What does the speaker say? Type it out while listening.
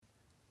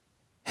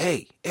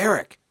Hey,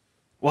 Eric.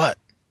 What?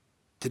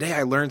 Today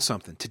I learned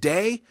something.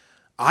 Today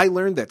I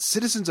learned that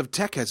Citizens of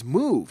Tech has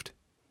moved.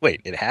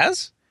 Wait, it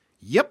has?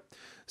 Yep.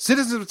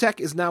 Citizens of Tech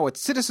is now at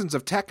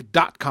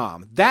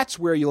citizensoftech.com. That's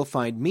where you'll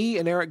find me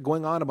and Eric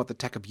going on about the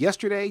tech of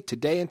yesterday,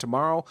 today, and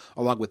tomorrow,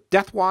 along with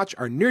Death Watch,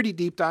 our nerdy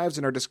deep dives,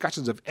 and our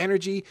discussions of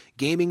energy,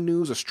 gaming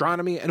news,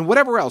 astronomy, and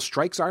whatever else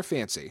strikes our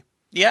fancy.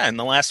 Yeah, in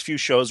the last few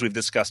shows we've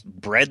discussed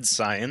bread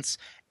science,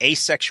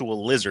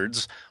 asexual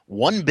lizards,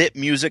 1-bit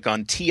music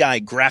on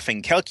TI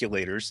graphing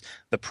calculators,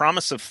 the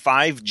promise of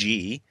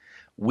 5G,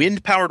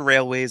 wind-powered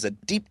railways, a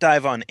deep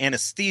dive on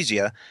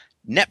anesthesia,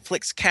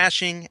 Netflix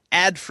caching,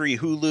 ad-free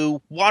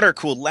Hulu,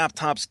 water-cooled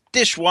laptops,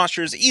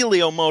 dishwashers,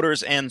 Elio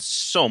motors, and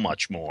so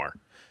much more.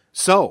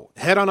 So,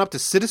 head on up to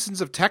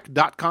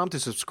citizensoftech.com to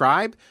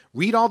subscribe,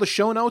 read all the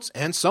show notes,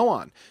 and so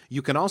on.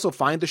 You can also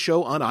find the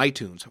show on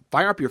iTunes.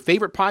 Fire up your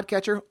favorite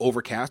podcatcher.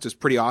 Overcast is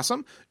pretty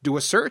awesome. Do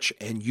a search,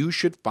 and you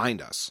should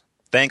find us.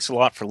 Thanks a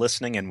lot for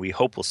listening, and we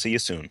hope we'll see you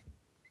soon.